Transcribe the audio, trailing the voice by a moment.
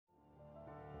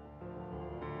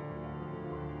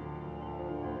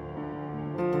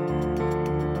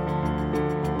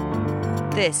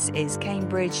This is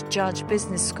Cambridge Judge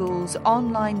Business School's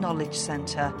online knowledge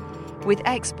centre, with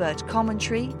expert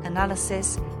commentary,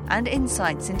 analysis and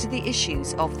insights into the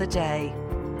issues of the day.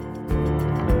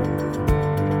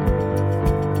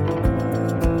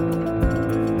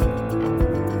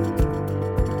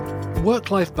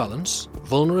 Work-life balance,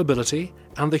 vulnerability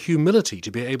and the humility to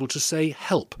be able to say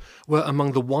help were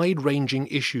among the wide-ranging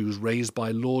issues raised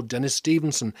by Lord Dennis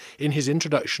Stevenson in his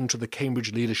introduction to the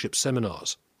Cambridge Leadership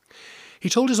Seminars. He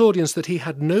told his audience that he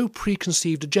had no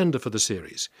preconceived agenda for the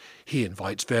series. He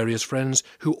invites various friends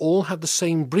who all have the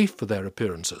same brief for their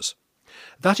appearances.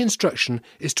 That instruction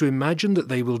is to imagine that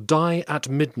they will die at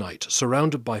midnight,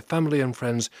 surrounded by family and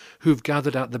friends who've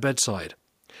gathered at the bedside.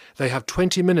 They have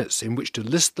 20 minutes in which to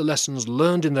list the lessons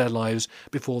learned in their lives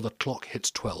before the clock hits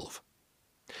 12.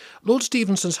 Lord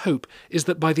Stevenson's hope is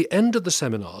that by the end of the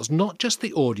seminars, not just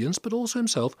the audience but also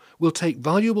himself will take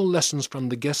valuable lessons from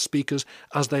the guest speakers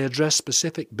as they address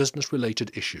specific business-related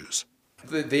issues.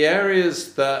 The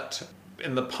areas that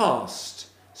in the past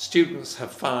students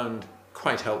have found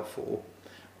quite helpful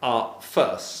are,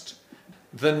 first,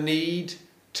 the need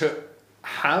to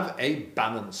have a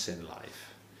balance in life.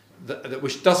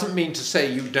 Which doesn't mean to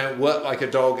say you don't work like a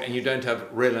dog and you don't have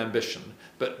real ambition,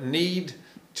 but need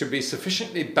to be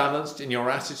sufficiently balanced in your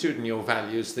attitude and your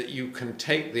values that you can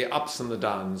take the ups and the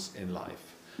downs in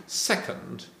life.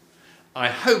 Second, I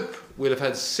hope we'll have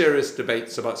had serious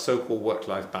debates about so-called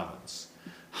work-life balance.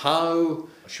 How,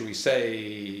 should we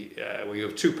say, we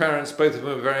have two parents, both of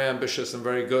them are very ambitious and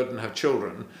very good and have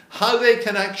children, how they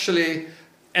can actually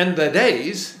end their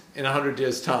days in 100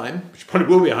 years' time, which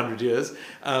probably will be 100 years,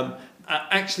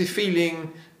 actually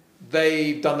feeling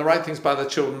they've done the right things by their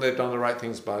children, they've done the right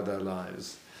things by their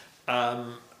lives.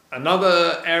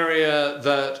 Another area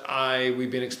that we've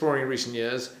been exploring in recent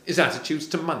years is attitudes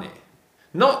to money.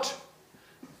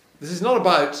 This is not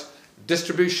about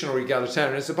distribution or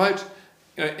egalitarian, it's about,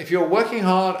 if you're working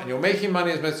hard and you're making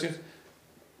money as most students,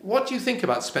 what do you think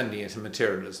about spending it in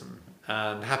materialism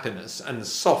and happiness and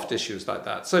soft issues like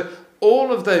that? So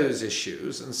all of those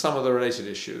issues and some of the related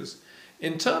issues,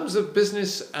 in terms of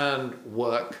business and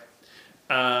work,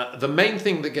 the main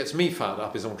thing that gets me fired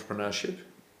up is entrepreneurship,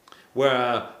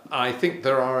 where I think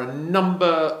there are a number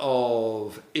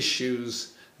of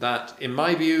issues that, in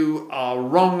my view, are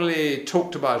wrongly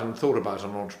talked about and thought about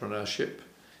on entrepreneurship.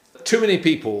 Too many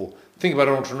people think about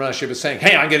entrepreneurship as saying,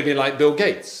 hey, I'm going to be like Bill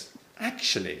Gates.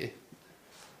 Actually,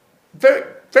 very,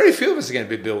 very few of us are going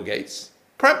to be Bill Gates.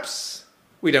 Perhaps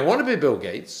we don't want to be Bill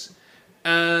Gates.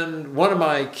 And one of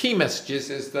my key messages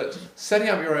is that setting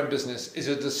up your own business is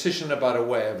a decision about a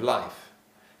way of life.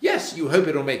 Yes, you hope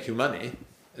it'll make you money,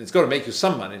 and it's got to make you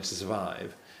some money to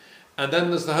survive. And then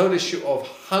there's the whole issue of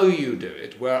how you do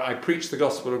it, where I preach the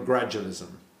gospel of gradualism.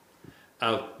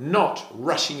 Not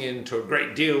rushing into a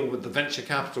great deal with the venture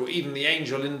capital, even the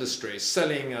angel industry,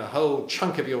 selling a whole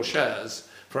chunk of your shares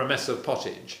for a mess of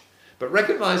pottage, but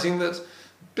recognizing that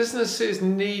businesses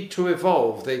need to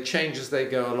evolve, they change as they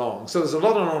go along. So there's a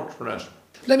lot on entrepreneurship.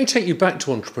 Let me take you back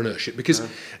to entrepreneurship, because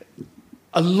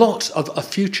a lot of the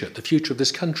future of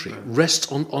this country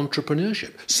rests on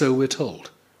entrepreneurship, so we're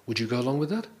told. Would you go along with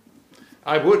that?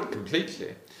 I would,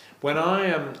 completely. When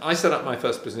I set up my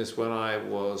first business when I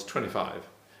was 25.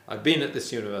 I'd been at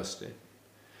this university.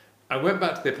 I went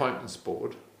back to the appointments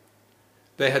board.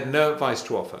 They had no advice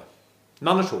to offer.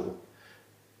 None at all.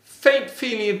 Faint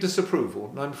feeling of disapproval,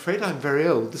 and I'm afraid I'm very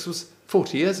old. This was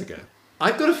 40 years ago.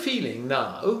 I've got a feeling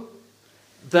now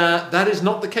that that is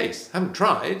not the case. I haven't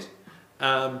tried,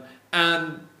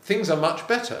 and things are much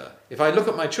better. If I look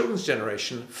at my children's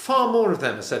generation, far more of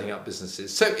them are setting up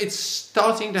businesses. So it's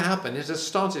starting to happen. It has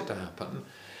started to happen.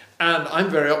 And I'm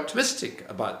very optimistic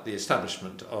about the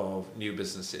establishment of new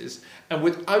businesses. And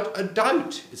without a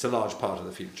doubt, it's a large part of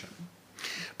the future.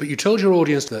 But you told your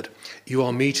audience that you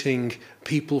are meeting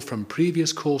people from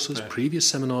previous courses, previous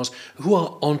seminars, who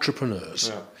are entrepreneurs.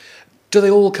 Yeah. Do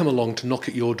they all come along to knock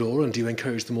at your door, and do you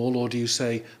encourage them all, or do you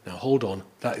say, now hold on,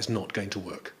 that is not going to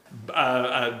work?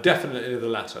 Definitely the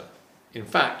latter. In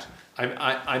fact,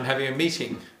 I'm having a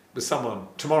meeting with someone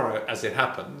tomorrow, as it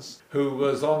happens, who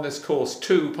was on this course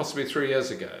 2, possibly 3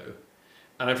 years ago,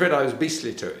 and I'm afraid I was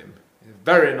beastly to him.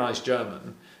 Very nice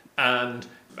German, and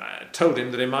told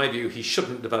him that in my view he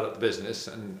shouldn't develop the business,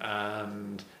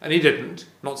 and he didn't.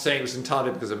 Not saying it was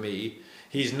entirely because of me.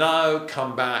 He's now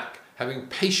come back, having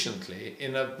patiently,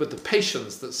 with the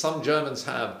patience that some Germans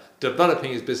have,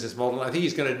 developing his business model. I think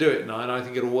he's going to do it now, and I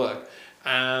think it'll work.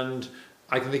 And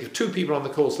I can think of 2 people on the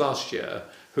course last year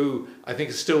who I think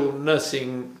are still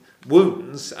nursing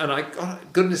wounds, and I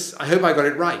hope I got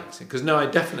it right, because no, I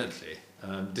definitely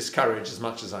discourage as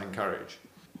much as I encourage.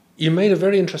 You made a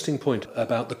very interesting point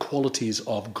about the qualities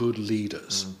of good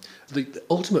leaders. The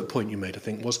ultimate point you made, I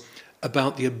think, was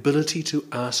about the ability to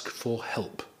ask for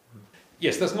help.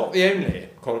 Yes, that's not the only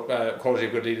quality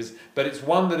of good leaders, but it's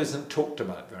one that isn't talked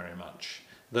about very much.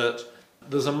 That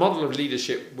there's a model of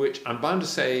leadership which I'm bound to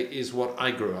say is what I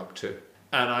grew up to.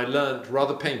 And I learned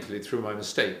rather painfully through my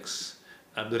mistakes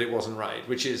that it wasn't right,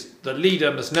 which is the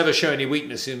leader must never show any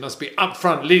weakness. He must be up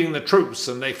front leading the troops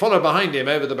and they follow behind him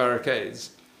over the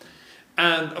barricades.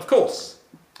 And of course,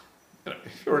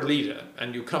 if you're a leader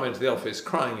and you come into the office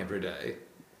crying every day,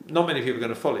 not many people are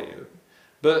going to follow you.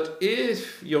 But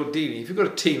if you've got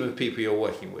a team of people you're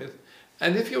working with,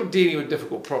 and if you're dealing with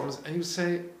difficult problems and you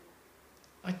say,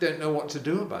 I don't know what to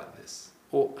do about this,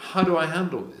 or how do I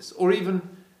handle this, or even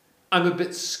I'm a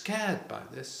bit scared by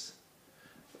this.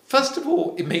 First of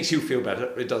all, it makes you feel better,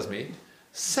 it does me.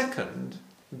 Second,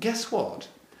 guess what?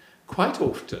 Quite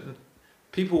often,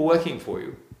 people working for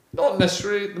you, not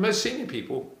necessarily the most senior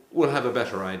people, will have a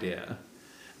better idea.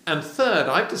 And third,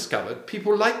 I've discovered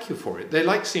people like you for it. They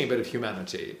like seeing a bit of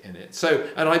humanity in it. So,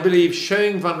 and I believe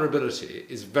showing vulnerability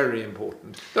is very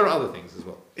important. There are other things as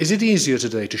well. Is it easier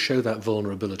today to show that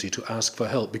vulnerability, to ask for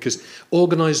help? Because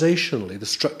organisationally, the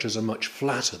structures are much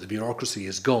flatter, the bureaucracy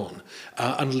is gone,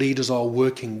 and leaders are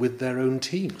working with their own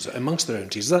teams, amongst their own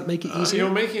teams. Does that make it easier?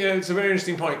 It's a very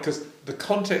interesting point, because the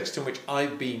context in which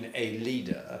I've been a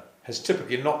leader has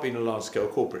typically not been a large-scale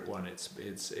corporate one. It's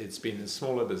been in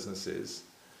smaller businesses.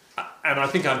 And I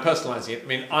think I'm personalising it. I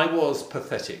mean, I was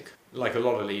pathetic, like a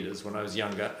lot of leaders when I was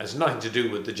younger. It has nothing to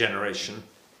do with the generation.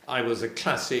 I was a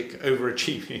classic,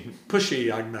 overachieving, pushy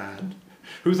young man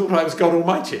who thought I was God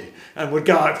Almighty and would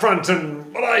go out front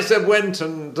and what I said went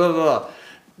and da da da.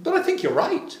 But I think you're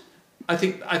right. I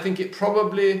think it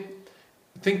probably,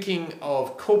 thinking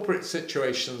of corporate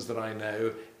situations that I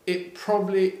know, it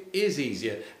probably is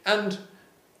easier. And,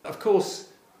 of course,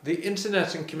 the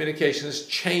internet and communication has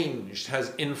changed,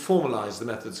 has informalised the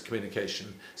methods of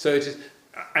communication. So it is,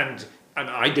 and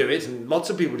I do it, and lots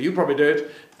of people, you probably do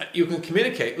it, you can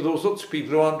communicate with all sorts of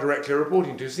people who aren't directly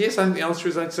reporting to you. So yes, I think the answer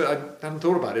is, I haven't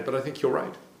thought about it, but I think you're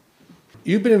right.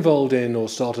 You've been involved in or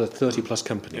started 30-plus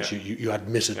companies, you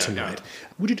admitted tonight. Yeah.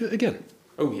 Would you do it again?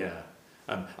 Oh, yeah.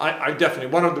 I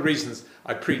definitely, one of the reasons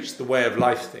I preach the way of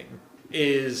life thing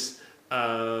is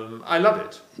I love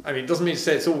it. I mean, it doesn't mean to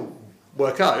say it's all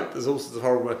work out. There's all sorts of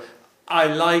horrible work. I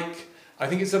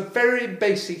think it's a very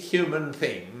basic human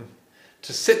thing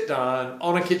to sit down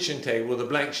on a kitchen table with a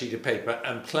blank sheet of paper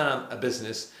and plan a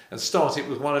business and start it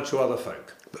with one or two other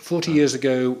folk. But 40 years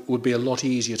ago would be a lot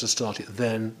easier to start it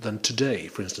then than today,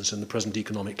 for instance, in the present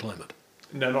economic climate.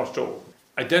 No, not at all.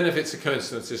 I don't know if it's a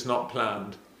coincidence, it's not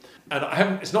planned. And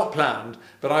it's not planned,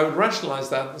 but I would rationalise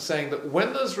that in saying that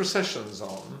when there's recessions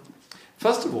on,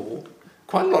 first of all,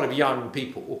 quite a lot of young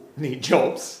people need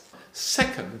jobs.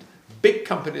 Second, big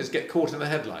companies get caught in the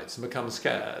headlights and become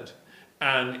scared.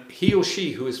 And he or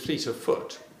she who is fleet of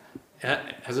foot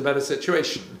has a better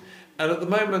situation. And at the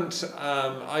moment,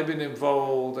 I've been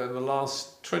involved in the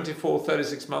last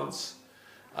 36 months.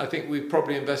 I think we've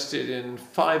probably invested in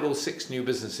 5 or 6 new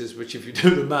businesses, which if you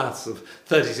do the maths of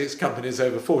 36 companies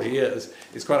over 40 years,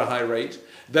 is quite a high rate.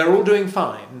 They're all doing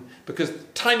fine because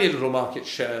tiny little market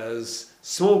shares,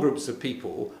 small groups of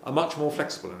people are much more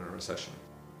flexible in a recession.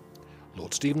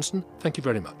 Lord Stevenson, thank you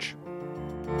very much.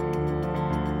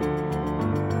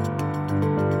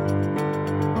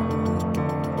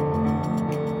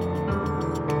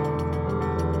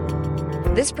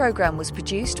 This programme was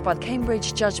produced by the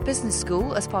Cambridge Judge Business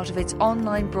School as part of its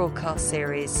online broadcast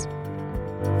series.